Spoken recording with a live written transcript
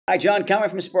Hi, John Conway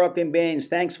from Sparkling Bins.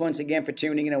 Thanks once again for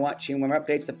tuning in and watching more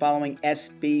updates. The following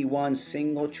SB1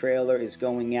 single trailer is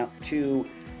going out to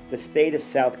the state of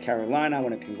South Carolina. I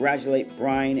want to congratulate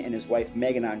Brian and his wife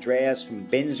Megan Andreas from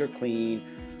BINZZER CLEAN.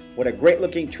 What a great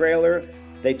looking trailer.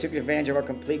 They took advantage of our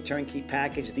complete turnkey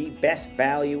package, the best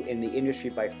value in the industry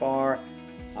by far.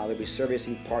 They'll be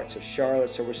servicing parts of Charlotte.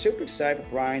 So we're super excited for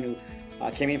Brian, who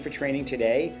came in for training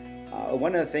today.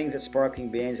 One of the things at Sparkling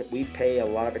Bins that we pay a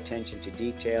lot of attention to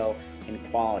detail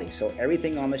and quality. So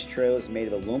everything on this trailer is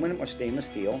made of aluminum or stainless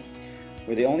steel.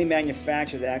 We're the only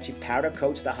manufacturer that actually powder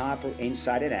coats the hopper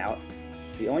inside and out.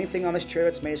 The only thing on this trailer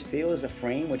that's made of steel is the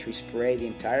frame, which we spray the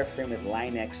entire frame with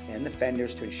Line-X and the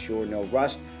fenders to ensure no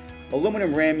rust.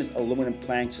 Aluminum rims, aluminum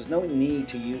planks. There's no need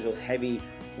to use those heavy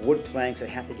wood planks that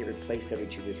have to get replaced every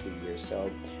 2 to 3 years. So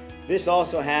this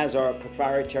also has our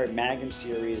proprietary Magnum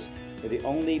series. We're the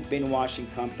only bin washing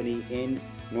company in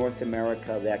North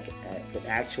America that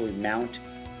actually mount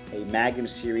a Magnum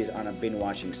series on a bin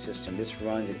washing system. This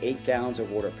runs at 8 gallons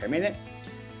of water per minute,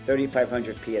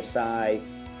 3,500 PSI,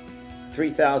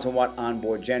 3,000 watt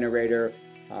onboard generator.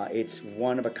 It's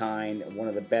one of a kind, one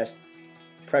of the best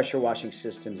pressure washing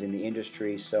systems in the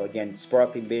industry. So again,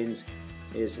 Sparkling Bins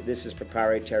this is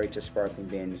proprietary to Sparkling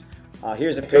Bins.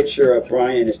 Here's a picture of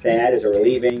Brian and his dad as they're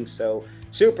leaving. So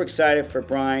super excited for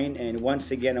Brian, and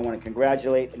once again I want to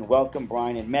congratulate and welcome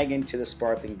Brian and Megan to the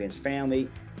Sparkling Bins family.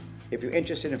 If you're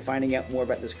interested in finding out more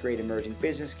about this great emerging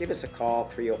business, give us a call,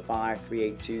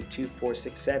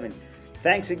 305-382-2467.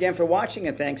 Thanks again for watching,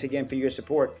 and thanks again for your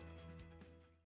support.